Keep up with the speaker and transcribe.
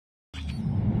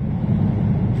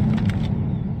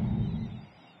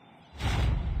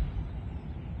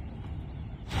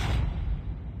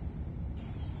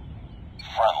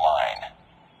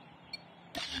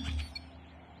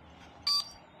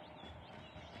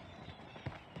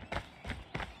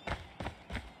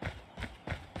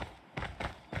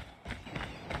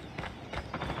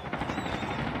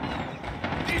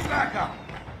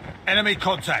Enemy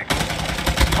contact.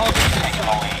 Target's in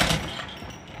sight.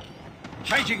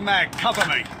 Changing mag, cover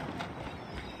me.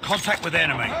 Contact with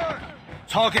enemy.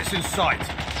 Target's in sight.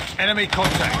 Enemy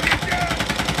contact.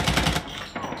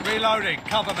 Reloading,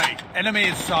 cover me. Enemy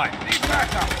in sight. Need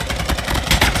backup.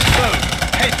 Boom.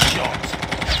 Headshot.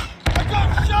 I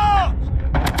got shot!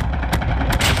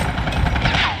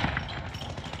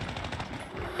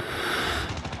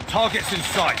 Target's in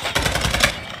sight.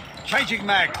 Changing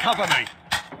mag, cover me.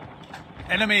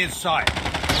 Enemy in sight.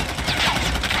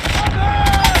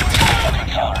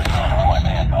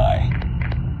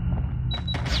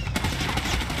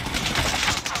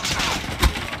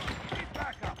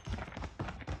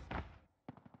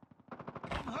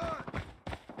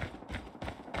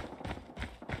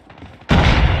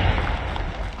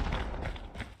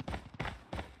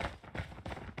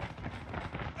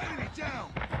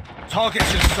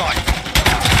 Target's in sight.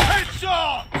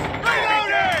 Headshot!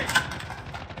 Reloading!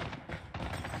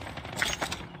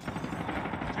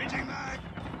 Changing mag.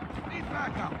 Need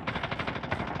backup.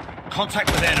 Contact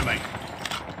with enemy.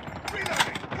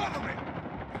 Reloading. Cover me.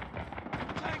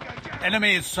 Tango down.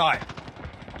 Enemy in sight.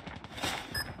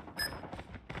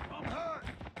 I'm hurt.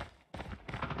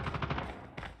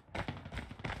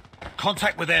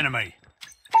 Contact with enemy.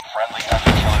 Friendly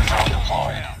hunter-killer drone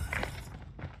deployed.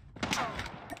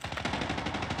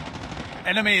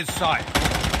 Enemy in sight.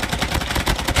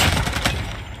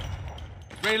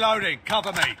 Reloading,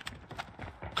 cover me.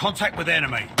 Contact with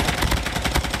enemy.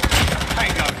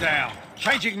 Tango down.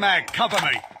 Changing mag, cover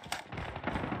me.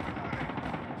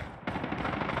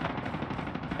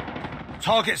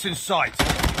 Target's in sight.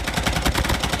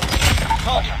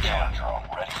 Target down. Drone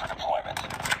ready for deployment.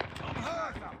 I'm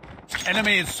hurt.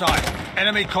 Enemy in sight.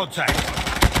 Enemy contact.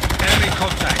 Enemy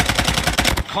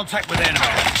contact. Contact with enemy.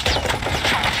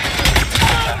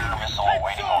 Predator missile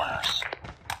awaiting orders.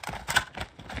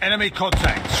 Enemy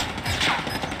contact.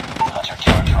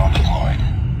 Hunter-killer drone deployed.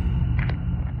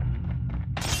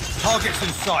 Target's in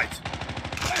sight.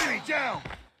 Enemy down.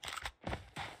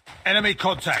 Enemy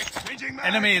contact. Changing mag.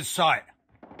 Enemy in sight.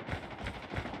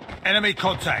 Enemy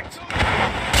contact.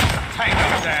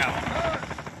 Tango down.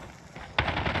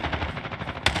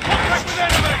 Contact with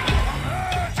enemy.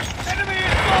 Enemy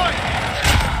in sight.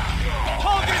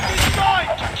 Target's in sight.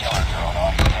 Hunter-killer drone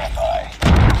on standby.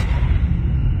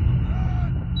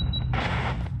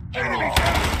 Enemy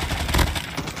down.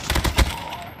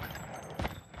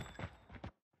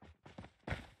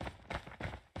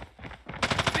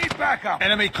 Need backup.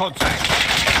 Enemy contact.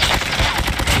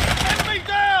 Enemy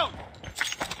down.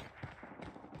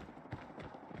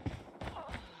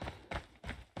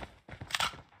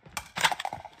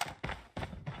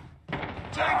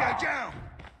 Tango down.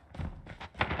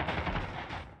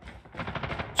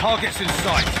 Target's in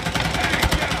sight. Enemy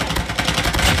down.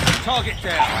 Target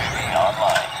down. UAV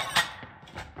online.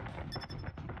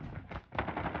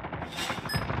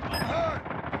 I'm hurt.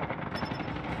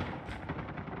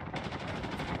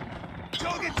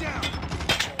 Target down.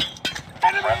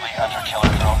 Friendly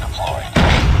hunter-killer drone deployed.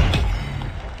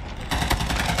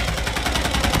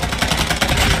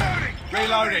 Reloading.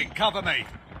 Reloading, cover me.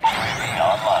 UAV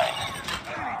online.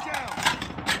 Enemy down.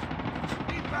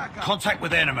 Need backup. Contact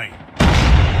with enemy.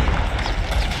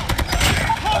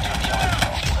 Hunter-killer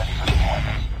drone ready for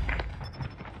deployment.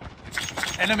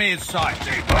 Enemy in sight.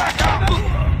 Need backup.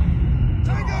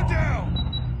 Tango down.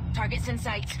 Target's in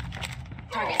sight.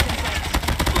 Target's in sight.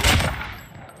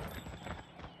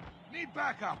 Need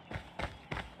backup.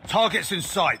 Target's in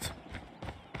sight.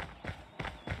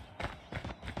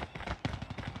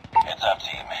 Heads up,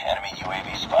 team. Enemy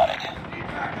UAV spotted. Need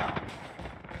backup.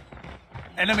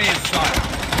 Enemy in sight.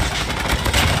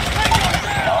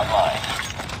 UAV online.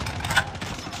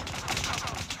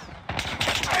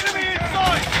 Enemy in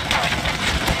sight.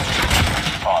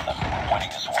 Keep on them. We're winning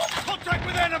this one. Contact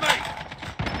with enemy.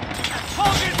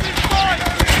 Target's in sight.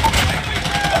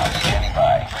 Standing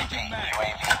by.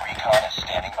 UAV recon is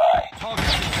standing by.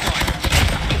 Target's in sight.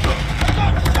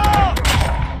 Got shot.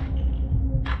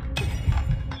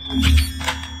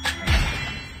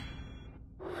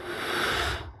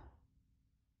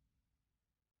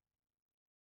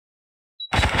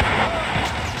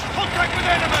 Contact with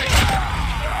enemy.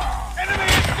 Enemy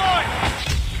in sight.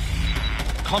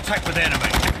 Contact with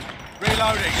enemy.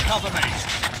 Reloading, cover me.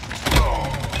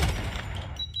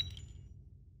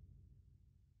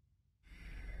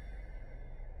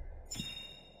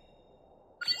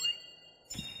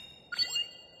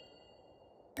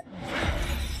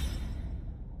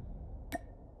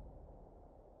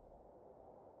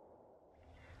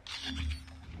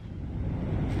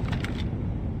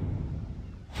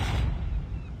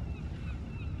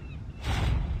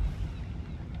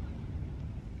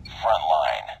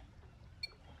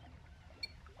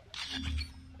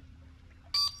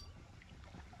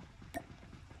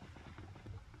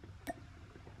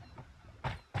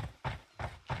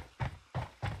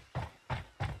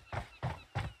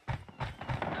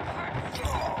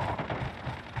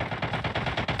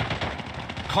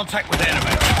 Contact with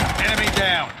enemy. Enemy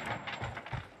down.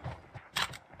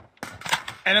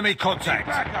 Enemy contact.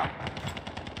 Back up.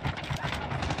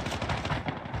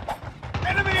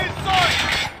 Enemy in sight.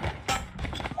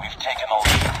 We've taken the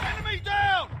lead. Enemy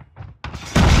down.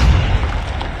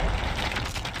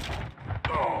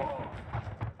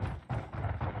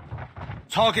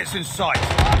 Targets in sight.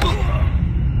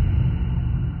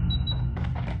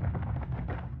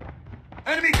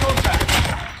 Enemy contact.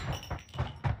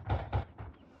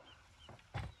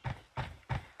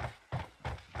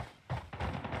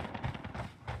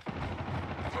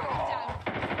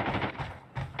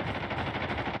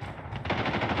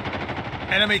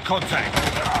 Enemy contact.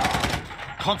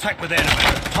 Contact with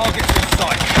enemy. Targets in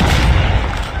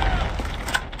sight.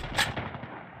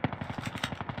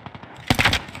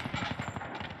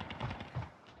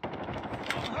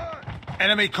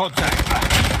 Enemy contact.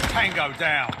 Tango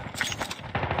down.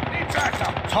 Need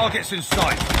backup. Targets in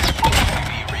sight.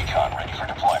 UAV recon ready for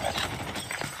deployment.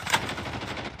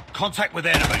 Contact with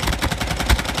enemy.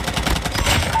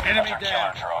 Enemy Hunter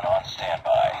down. killer drone on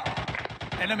standby.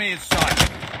 Enemy in sight.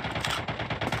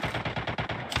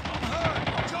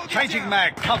 Changing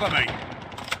mag. Cover me.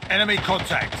 Enemy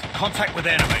contact. Contact with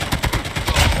enemy.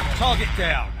 Target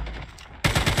down.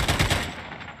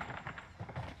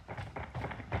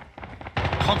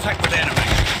 Contact with enemy.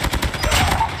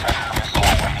 Tactical missile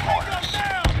awaiting orders.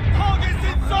 Targets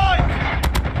in sight.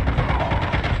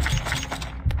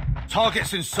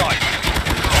 Targets in sight.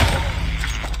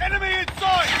 Enemy in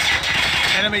sight.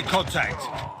 Enemy contact.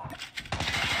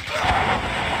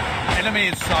 Enemy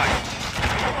in sight.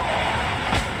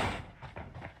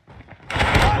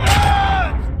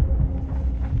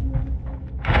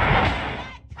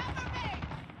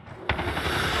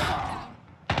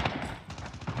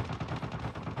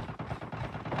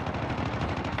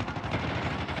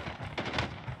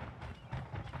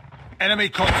 Enemy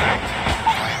contact.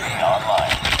 UAV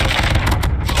online.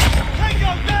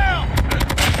 Tango down!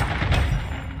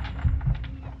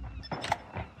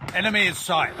 Enemy in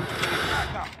sight.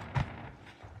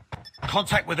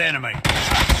 Contact with enemy.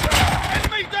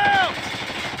 Enemy down!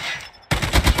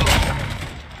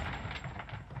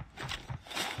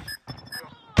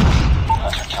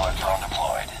 Hunter killer drone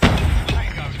deployed.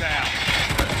 Tango down.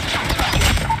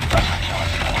 Hunter killer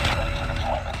drone ready for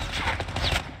deployment.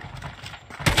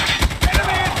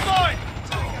 Enemy in sight!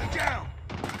 Tango down.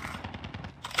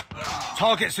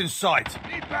 Targets in sight.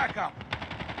 Need backup.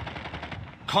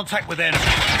 Contact with enemy.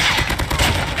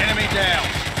 Enemy down.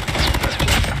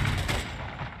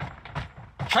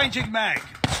 Changing mag.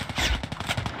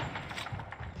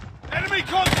 Enemy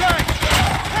contact!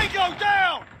 Tango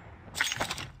down!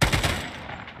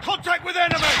 Contact with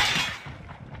enemy!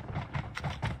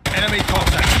 Enemy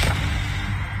contact.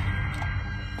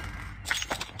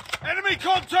 Enemy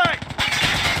contact!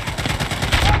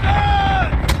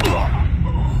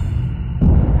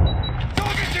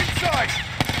 Target's in sight!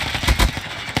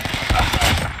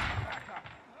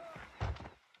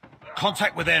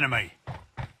 Contact with enemy.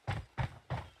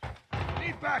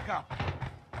 Need backup.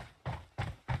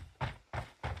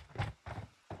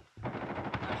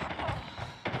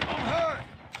 I'm hurt.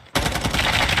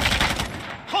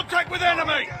 Contact with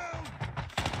enemy! Down.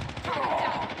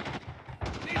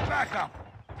 Need backup.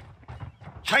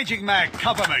 Changing mag,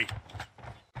 cover me.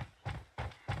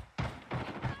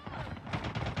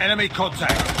 Enemy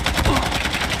contact.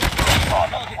 On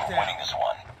them. Target We're down. winning this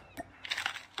one.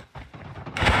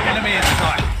 Enemy in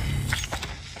sight.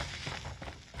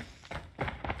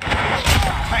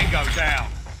 Tango down.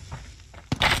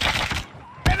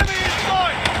 Enemy in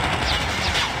sight.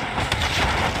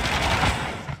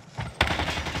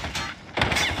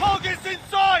 Targets in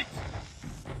sight.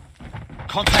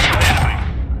 Contact with enemy.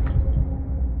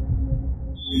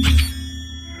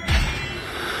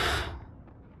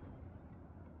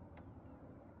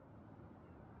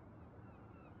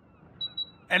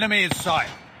 Enemy in sight.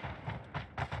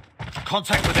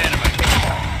 Contact with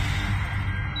enemy.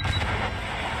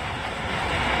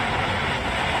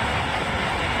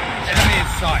 Enemy in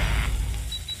sight.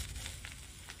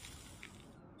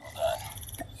 Well done.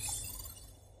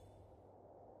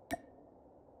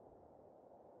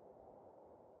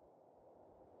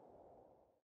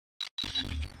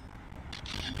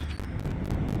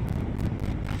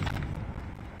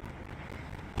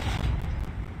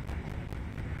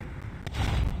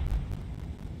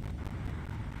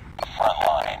 Front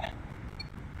line.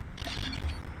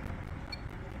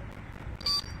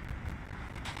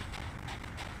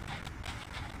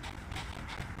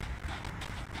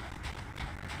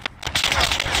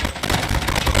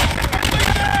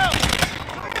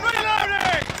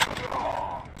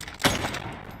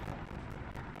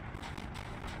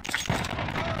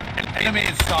 Enemy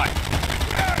in sight.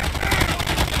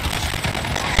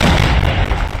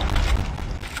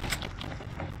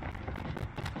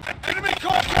 Enemy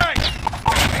contact!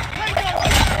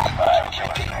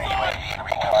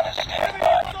 Recon is standing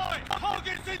by.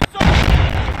 Targets inside!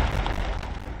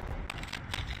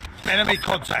 Enemy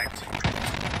contact.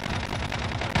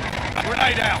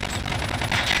 Grenade out.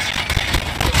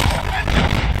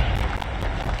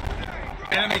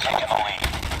 Enemy Taking the lead.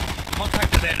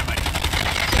 contact with enemy.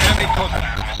 Enemy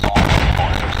contact.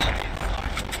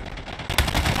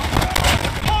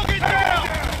 Target down!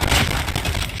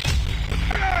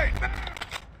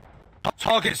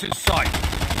 Targets in sight.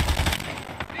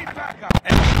 Need backup.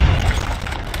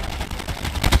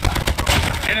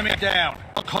 Enemy down.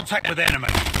 Contact with enemy.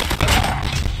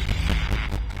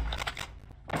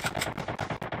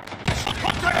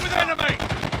 Contact with enemy!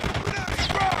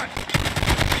 Run!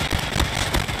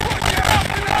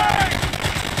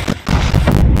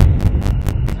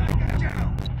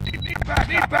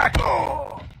 Need back.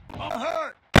 Oh, I'm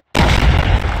hurt.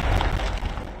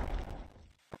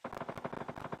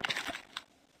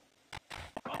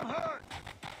 I'm hurt.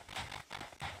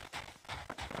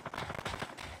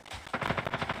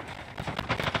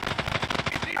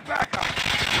 Need backup.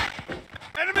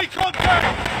 Enemy contact!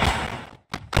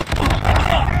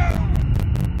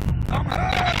 I'm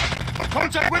hurt.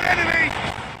 Contact with enemy!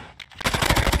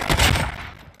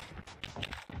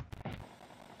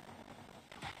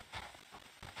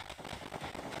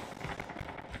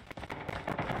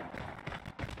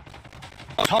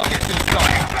 Targets in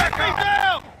sight. Back Enemy up.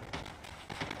 down!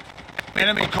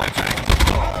 Enemy contact.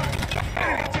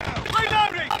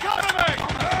 Reloading! Cover me!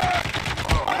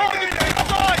 Targets in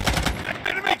sight!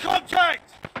 Enemy contact!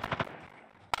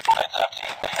 Heads up,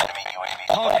 team. Enemy UAV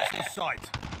Targets in spotted. sight.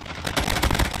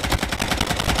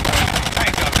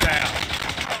 Tango down.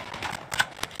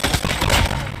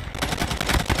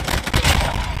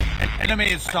 Enemy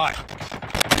in sight.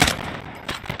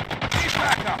 Need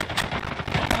backup.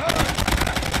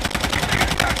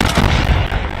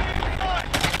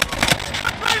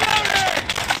 Reloading!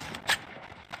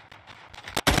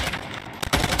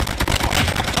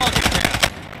 Target down.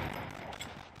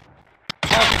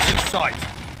 Targets in sight.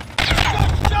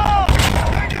 Stop!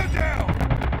 Take you down.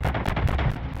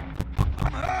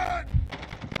 I'm hurt.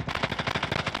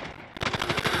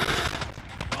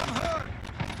 I'm hurt.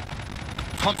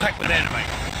 Contact with enemy.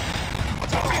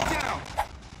 Get down.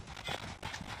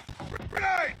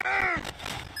 Grenade.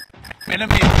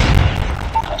 Enemy.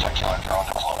 Hunter killer drone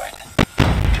deployed.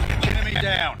 Enemy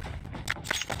down.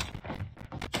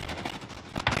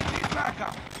 Need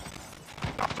backup.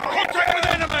 Contact with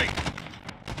enemy.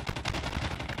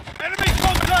 Enemy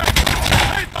contact.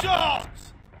 Headshots.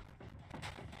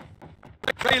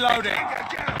 Reloading. Get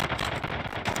down.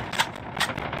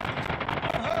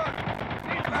 I'm hurt.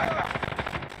 Need backup.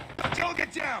 Joe,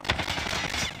 get down.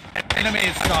 Enemy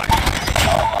in sight.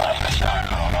 Online killer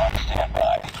drone on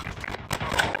standby.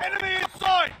 Enemy in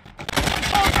sight.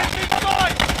 Targets in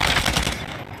sight.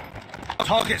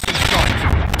 Targets in sight.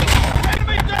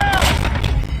 Enemy down.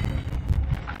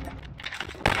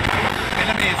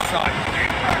 Enemy in sight.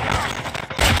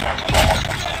 Almost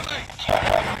complete. Keep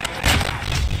up.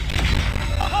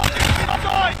 Targets in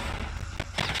sight.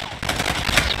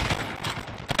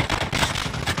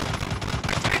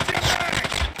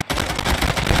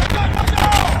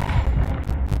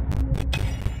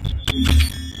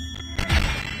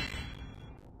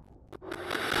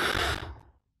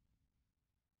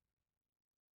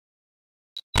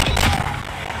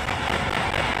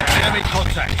 Enemy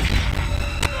contact.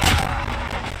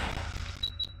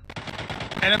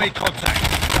 Enemy contact.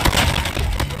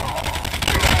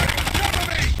 Cover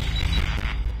me.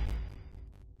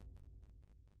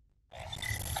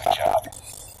 Good job.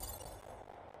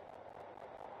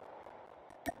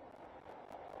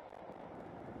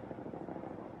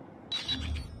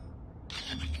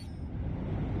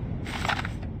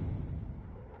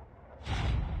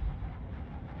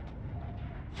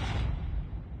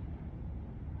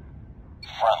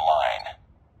 Front line.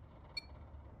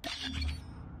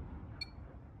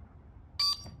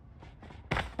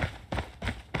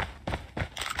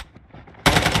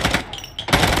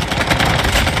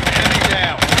 Enemy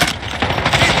down.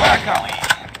 Back up.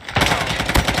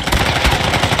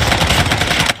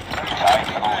 Tied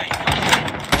for the lead.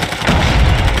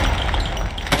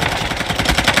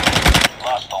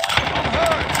 Lost the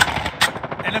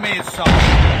lead. Enemy in sight.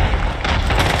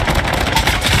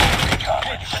 Recon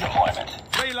ready for deployment.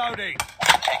 Reloading.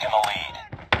 Taking the lead.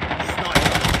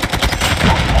 Sniper.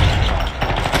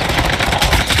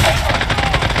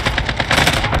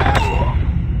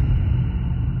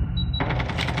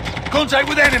 Contact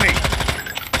with enemy!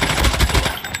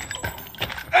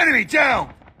 Enemy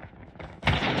down!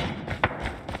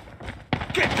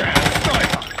 Get down,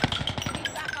 sniper!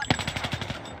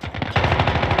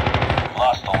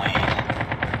 Lost the lead.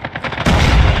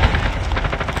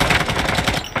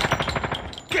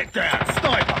 Get down,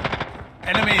 sniper!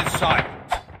 Enemy in sight.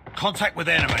 Contact with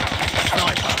enemy.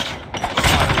 Sniper.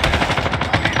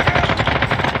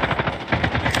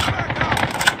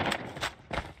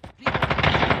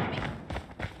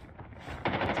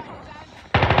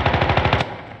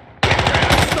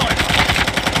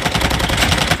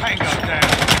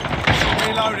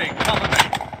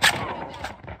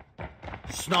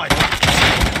 Sniper.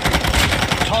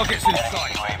 Targets in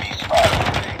sight. UAV spotted.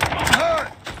 I'm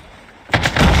hurt!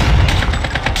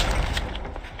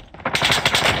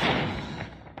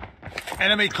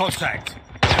 Enemy contact.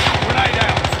 Grenade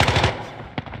out.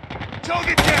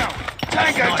 Target down!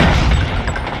 Tango Sniper.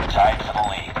 down! Tied for the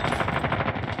lead.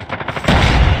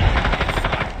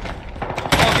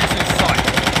 Targets in sight.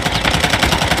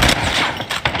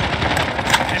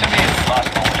 Enemy in sight.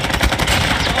 Lost the lead.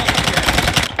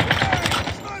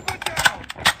 Sniper down!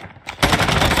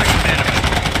 Contact with enemy.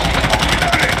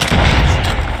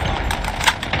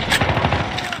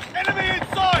 Enemy in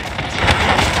sight.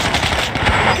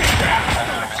 Get down.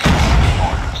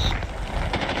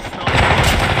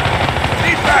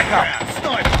 Need backup!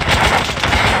 Sniper.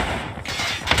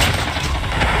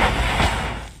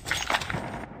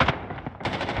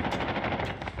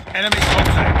 Enemy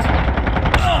contact.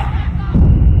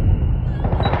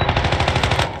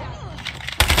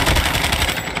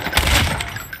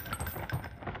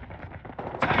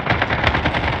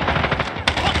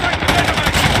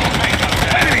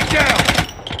 Enemy down!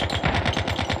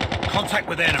 Contact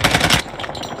with enemy.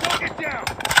 Target down!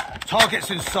 Targets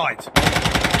in sight.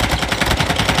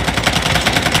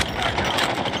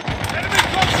 Enemy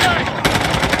contact!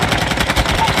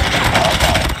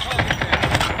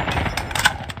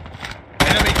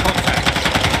 Enemy contact.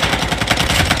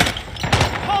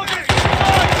 Target in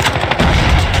sight!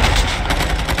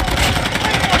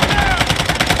 Take one down!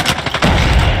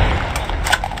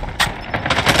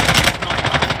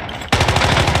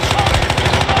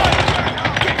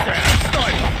 Get down,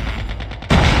 sniper!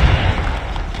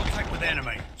 Contact with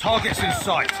enemy. Targets in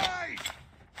sight.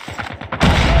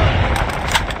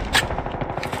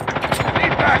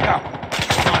 Need backup!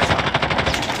 Sniper.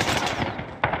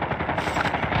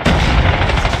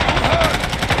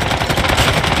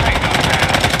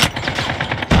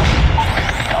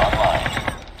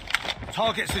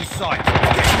 Targets in sight.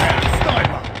 Get down,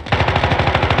 sniper.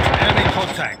 Enemy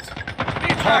contact.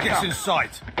 Need Targets backup! in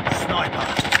sight. Sniper.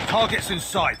 Targets in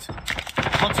sight.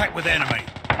 Contact with enemy.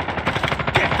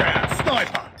 Get down,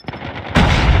 sniper.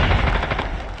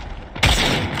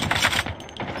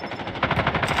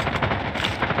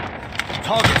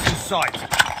 Targets in sight.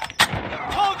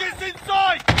 Targets in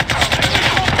sight! Enemy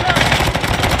contact!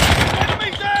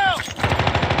 Enemy down!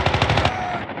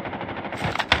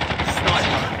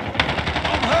 Sniper.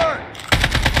 I'm hurt!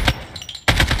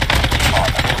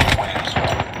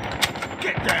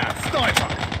 Get down, sniper.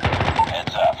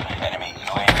 Heads up. Enemy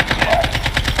UAV spotted.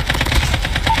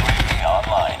 UAV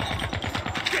online.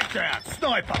 Get down,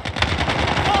 sniper.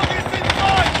 Targets in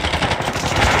sight!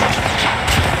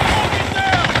 Target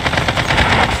down!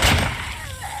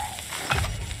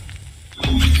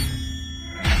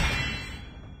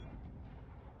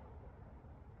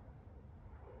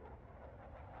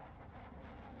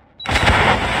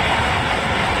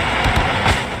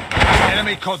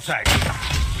 Enemy contact.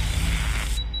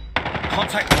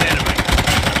 Contact with enemy.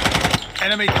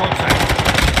 Enemy contact.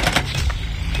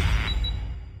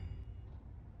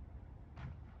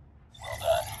 Well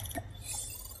done.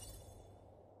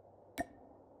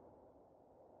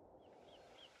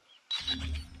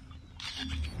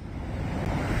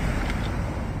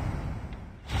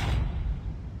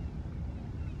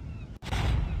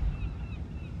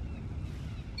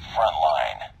 Front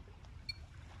line.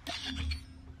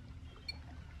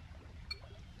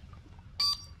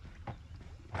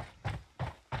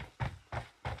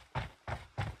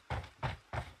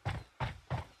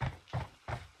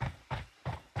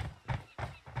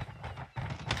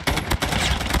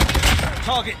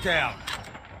 Target down.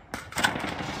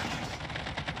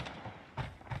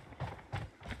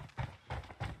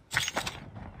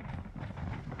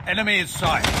 Enemy in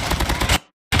sight.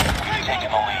 Taking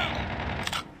the lead.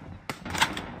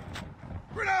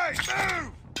 Grenade!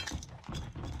 Move!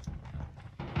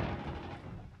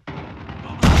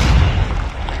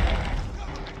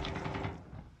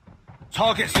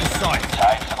 Targets in sight.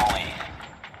 Tied for the lead.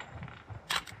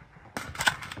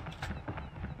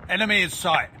 Enemy in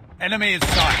sight. Enemy in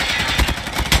sight.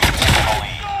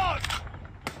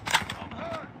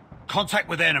 Contact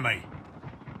with enemy.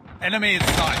 Enemy in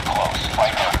sight. Close.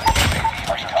 Fight on. UAV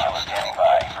recon is standing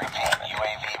by. Repeat.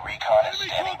 UAV recon is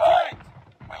standing by.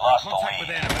 We lost the Contact with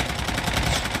lead. enemy.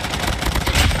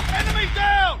 Enemy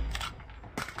down!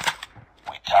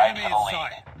 We tied Enemy for in the lead.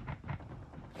 sight.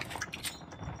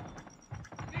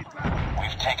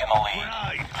 We've taken the lead.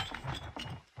 Grenade.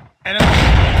 Enemy.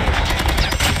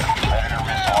 Predator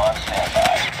missile on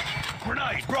standby.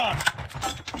 Grenade, run!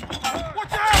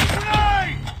 Watch out!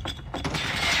 Grenade!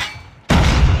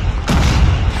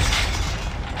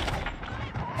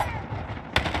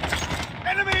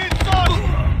 Enemy inside!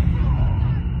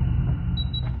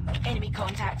 Enemy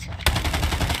contact.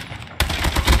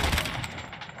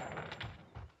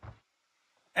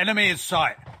 Enemy in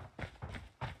sight.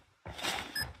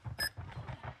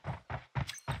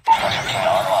 Hunter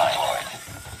online.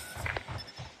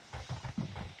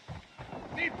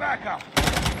 Need backup.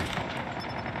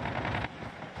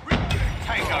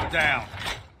 Tango down.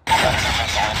 Predator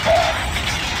missile inbound.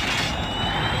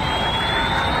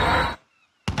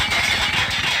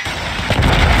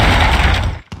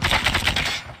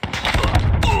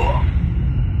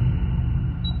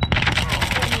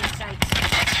 Enemy in sight.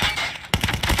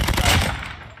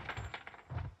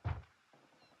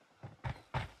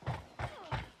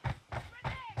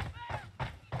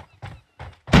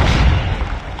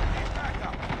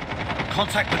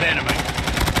 Contact with enemy.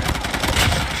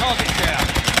 Target down.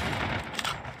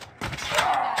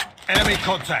 Enemy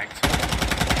contact.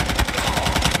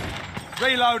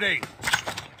 Reloading.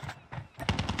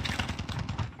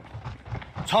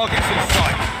 Targets in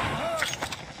sight.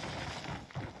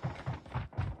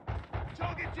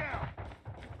 Target down.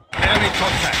 Enemy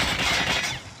contact.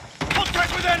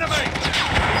 Contact with enemy.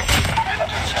 Hunter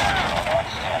killer drone on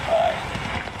standby.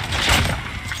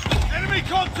 Enemy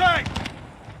contact.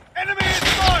 Enemy in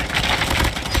sight.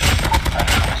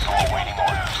 Predator missile awaiting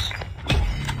orders.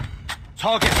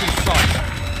 Targets in sight.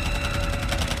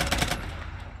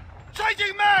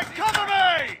 Changing mag, cover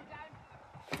me!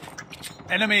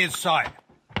 Enemy in sight.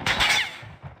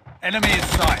 Enemy in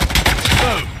sight.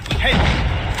 Boom. Hit.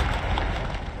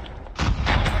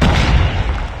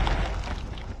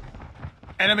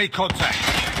 Enemy contact.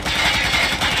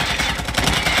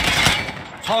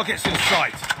 Targets in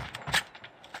sight.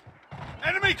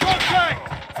 Enemy contact!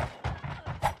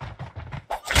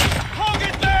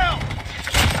 Target down!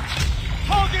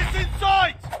 Targets in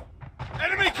sight!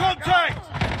 Enemy contact!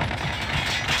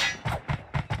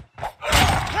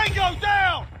 Tango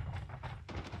down!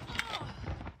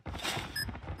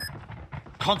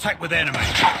 Contact with enemy.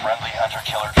 Friendly hunter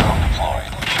killer drone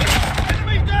deployed.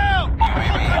 Enemy down!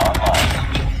 UAV online.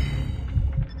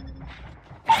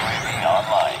 UAV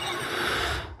online.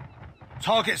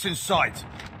 Targets in sight.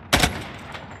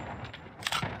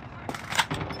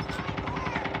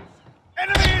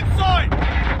 Enemy in sight!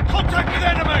 Contact with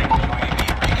enemy! UAV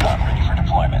recon ready for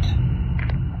deployment.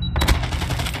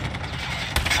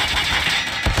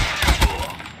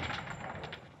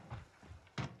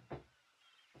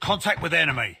 Contact with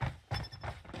enemy.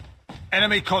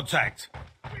 Enemy contact.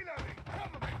 Reloading.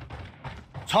 Cover me.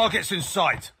 Targets in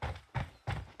sight.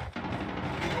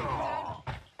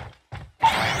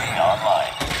 UAV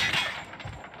online.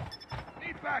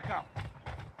 Need backup.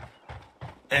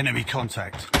 Enemy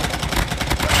contact.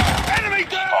 Enemy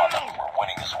Keep on them. down. We're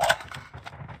winning this one.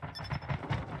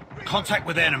 Contact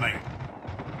with enemy.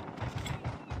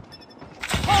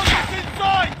 Targets in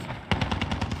sight!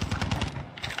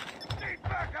 Need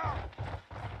backup.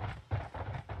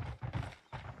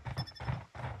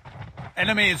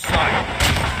 Enemy in sight.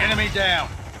 Enemy down.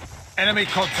 Enemy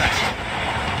contact.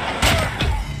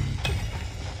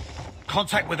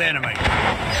 Contact with enemy.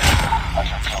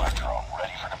 Hunter killer drone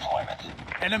ready for deployment.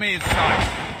 Enemy in sight.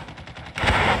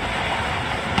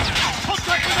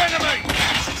 Contact with enemy!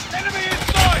 Enemy in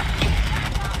sight!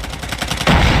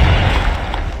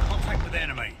 Contact with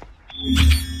enemy.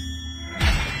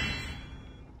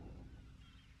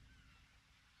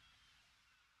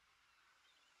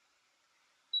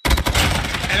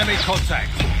 Enemy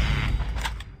contact.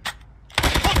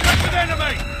 Contact with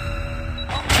enemy!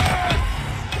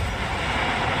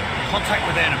 Contact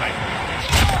with enemy.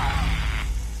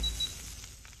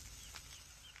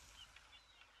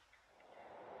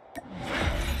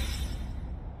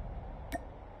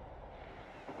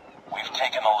 We've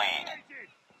taken the lead.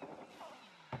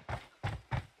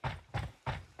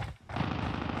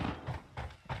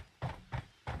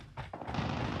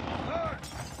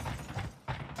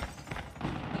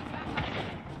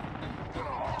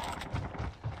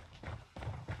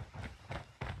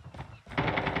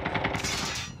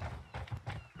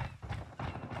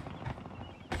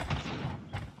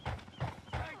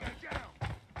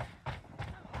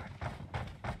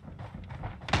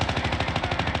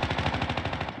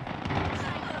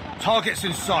 Targets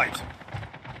in sight.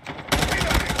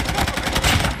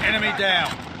 Enemy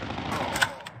down.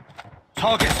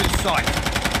 Targets in sight.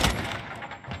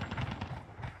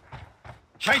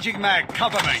 Changing mag,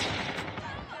 cover me.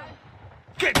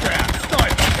 Get down,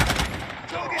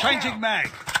 sniper. Changing mag.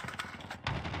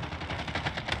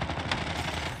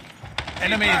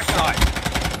 Enemy in sight.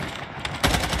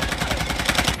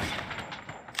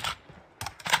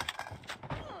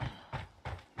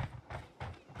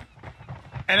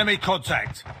 Enemy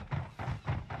contact.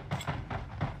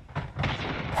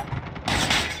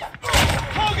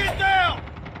 Target down!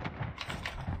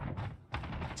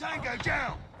 Tango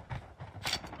down!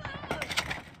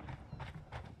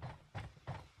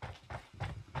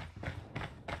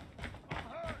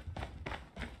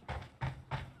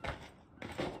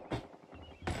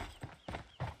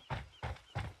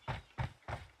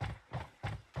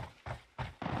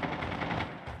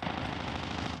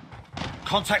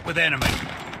 Contact with enemy.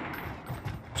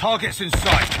 Targets in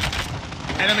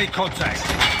sight. Enemy contact.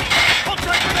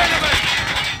 Contact with enemy!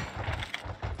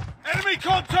 Enemy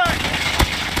contact!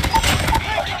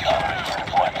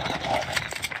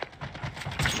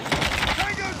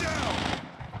 Tango down!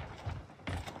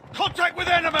 Contact with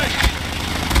enemy!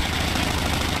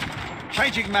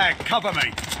 Changing mag, cover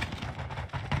me.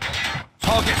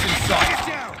 Targets in Get sight.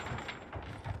 down!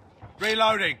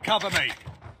 Reloading, cover me.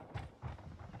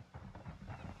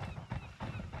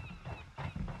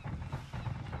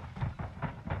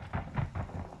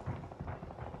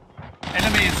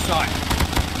 Enemy in sight.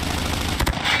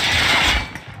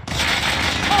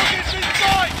 Targets in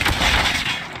sight!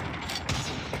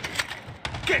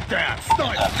 Get down,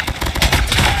 sniper!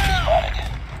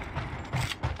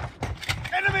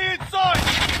 Enemy in sight!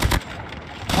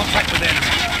 Contact with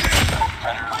enemy.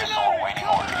 Predator missile awaiting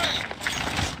orders.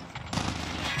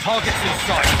 Targets in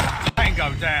sight. Tango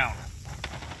down.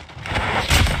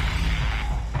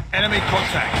 Enemy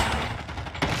contact.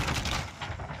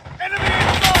 Enemy in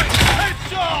sight!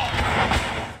 Headshot!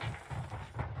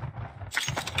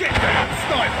 Get down,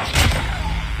 sniper!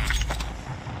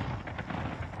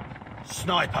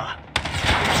 Sniper!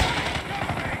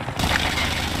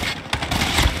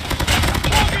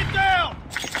 Target down!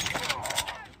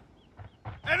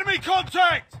 Enemy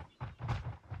contact!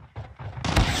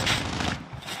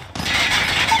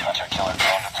 Hunter-killer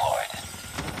drone deployed.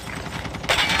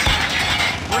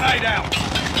 Grenade out!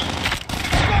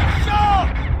 Got shot!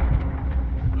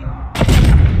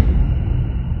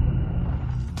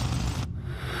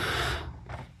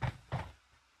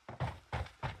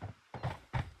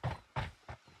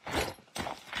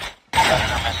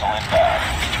 Predator missile inbound.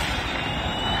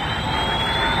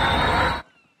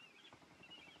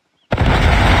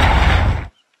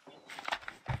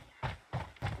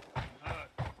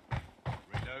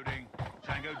 Reloading.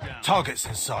 Tango down. Targets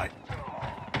in sight.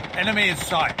 Enemy in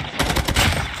sight.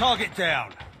 Target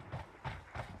down.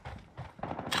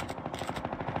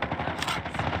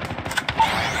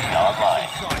 Online.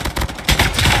 Sight.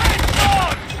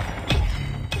 Headshot!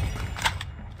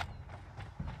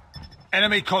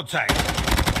 Enemy contact.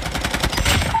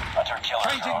 Hunter-killer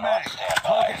Changing drone on mag. standby.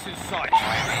 Targets in sight.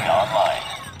 Online.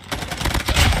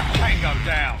 Tango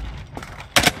down.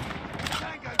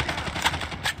 Tango down!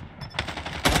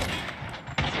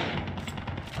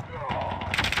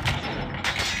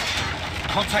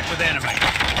 Contact with enemy.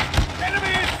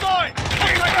 Enemy in sight!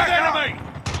 Contact with enemy!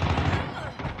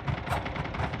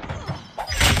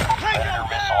 Predator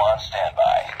missile on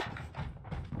standby.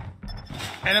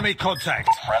 Enemy contact.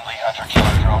 Friendly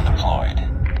hunter-killer drone deployed.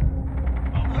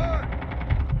 I'm hurt!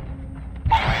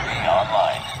 UAV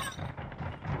online.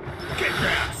 Get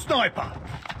down, sniper!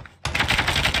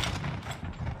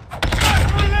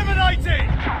 Sniper eliminated!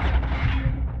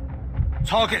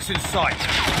 Targets in sight.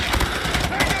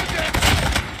 Tango down!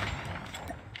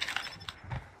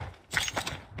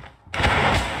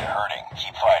 They're hurting.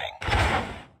 Keep fighting.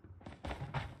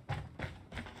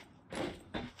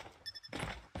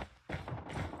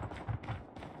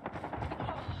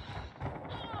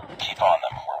 Keep on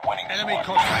them. We're winning this Enemy one.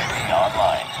 contact. UAV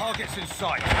online. Targets in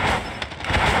sight.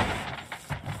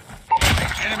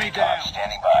 UAV Enemy recon down.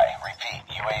 standing by. Repeat.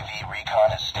 UAV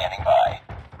recon is standing by.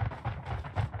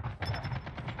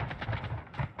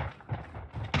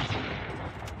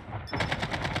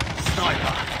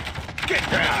 Sniper! Get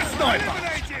down, sniper!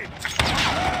 Eliminated!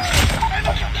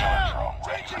 Hunter-killer drone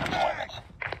ready for deployment.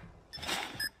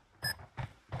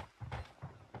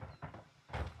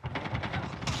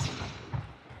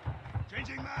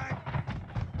 Changing mag!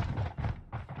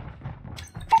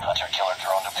 Hunter-killer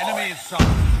drone deployed. Enemy in sight.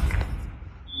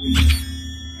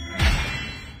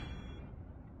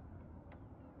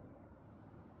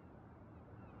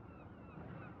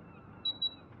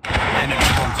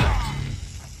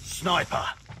 sniper.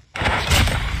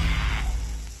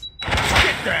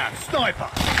 Get down, sniper.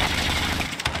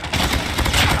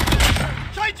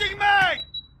 Changing mag!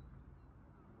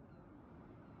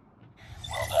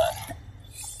 Well done.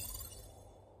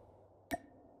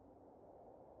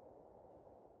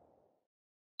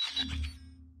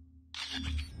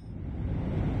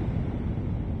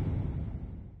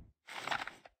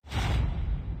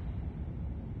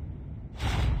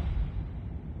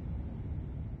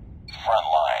 Front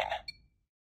line.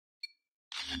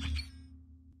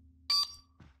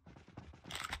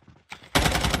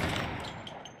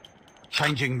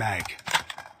 Changing mag.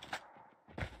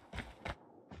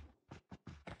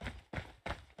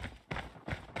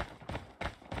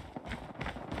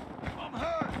 I'm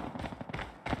hurt.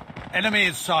 Enemy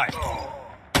in sight.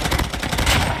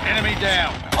 Enemy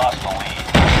down. We lost the lead.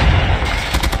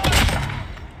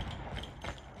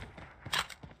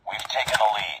 We've taken the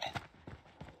lead.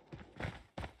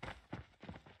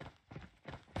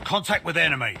 Contact with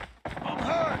enemy. I'm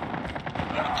hurt.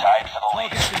 We're tied for the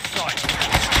lead. Targets in sight.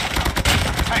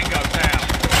 Tango down.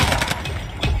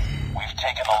 We've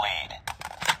taken the lead.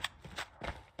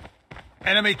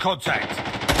 Enemy contact.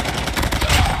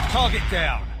 Target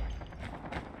down.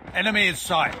 Enemy in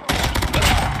sight.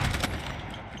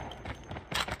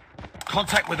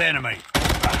 Contact with enemy.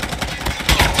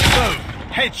 Boom.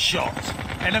 Headshot.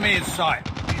 Enemy in sight.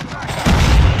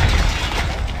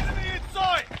 Enemy in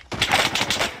sight.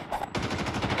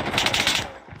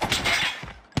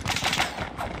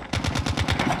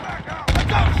 I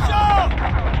got shot.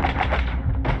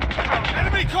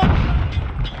 Enemy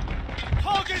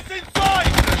targets in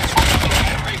sight.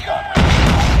 Recon.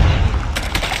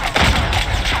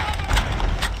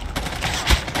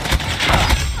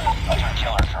 Hunter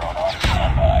killer drone on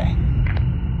standby.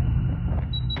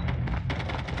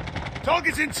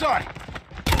 Targets in sight.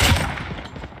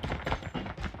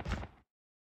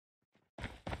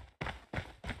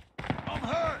 I'm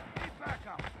hurt. Need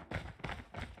backup.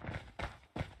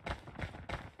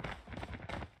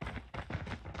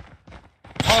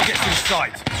 Targets in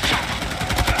sight.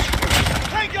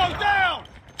 Tango down!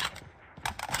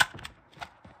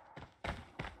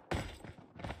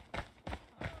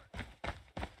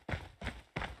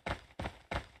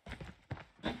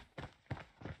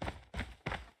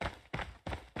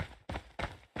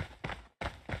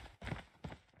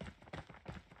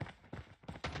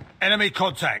 Enemy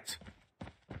contact.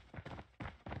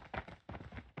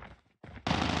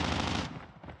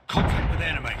 Contact with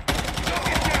enemy.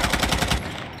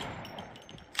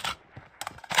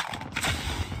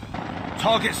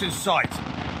 Targets in sight.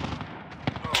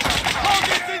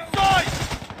 Targets in sight!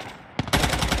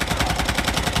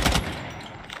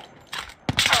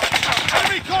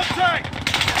 Enemy contact!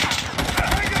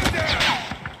 Tango down.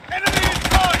 Enemy in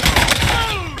sight!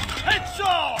 Boom!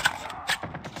 Headshot!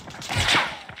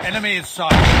 Enemy in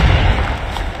sight.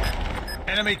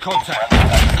 Enemy contact.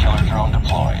 Hunter killer drone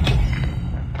deployed.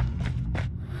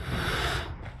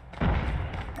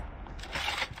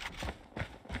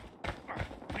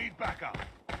 Need backup.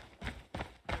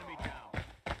 Enemy down.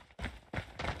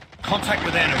 Contact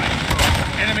with enemy.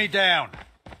 Enemy down.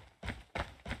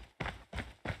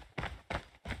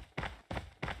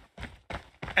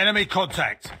 Enemy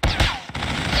contact. Predator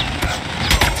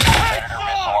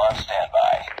missile on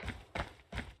standby.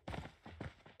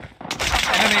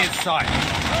 Enemy in sight.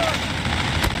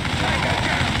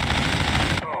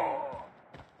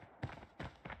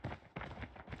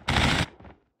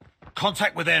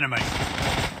 Contact with enemy.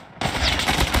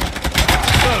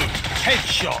 Boom!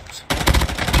 Headshot.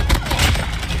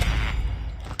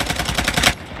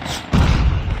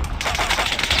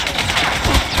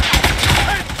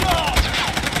 Headshot!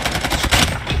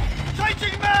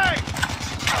 Changing mag!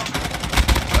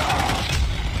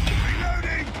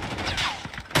 Reloading.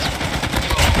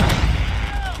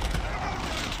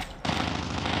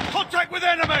 Contact with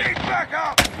enemy! Need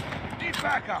backup. Need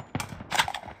backup.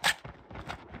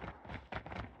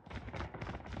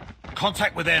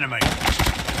 Contact with enemy.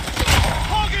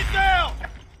 Target down!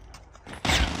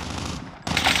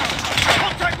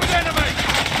 Contact with enemy!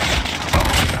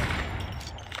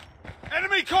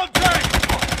 Enemy contact!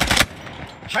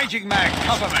 Changing mag,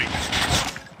 cover me.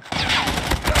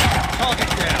 Target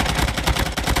down.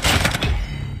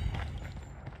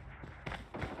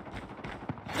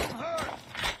 I'm hurt.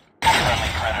 Friendly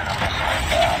Predator missile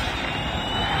inbound.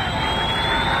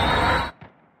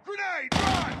 Grenade.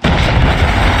 Run.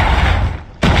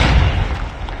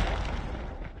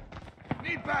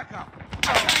 Need backup.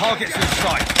 Targets in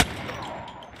sight.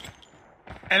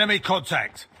 Enemy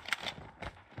contact.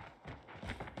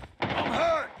 I'm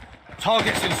hurt.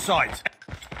 Targets in sight.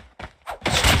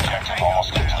 Objective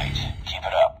almost complete. Keep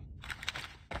it up.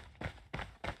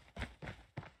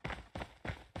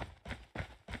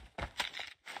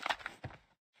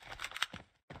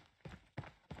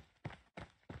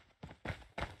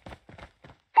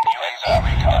 UAV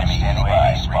recon is standing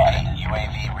by. Spotted.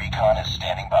 UAV recon is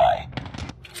standing by.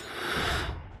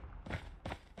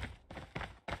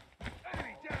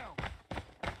 Enemy down.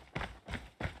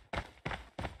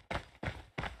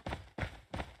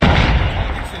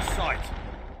 Targets in sight.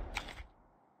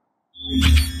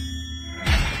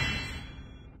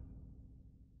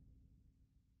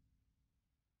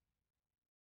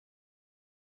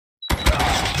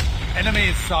 Enemy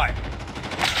in sight.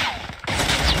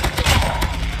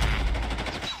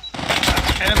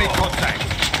 Enemy contact.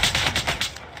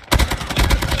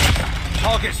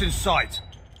 Targets in sight.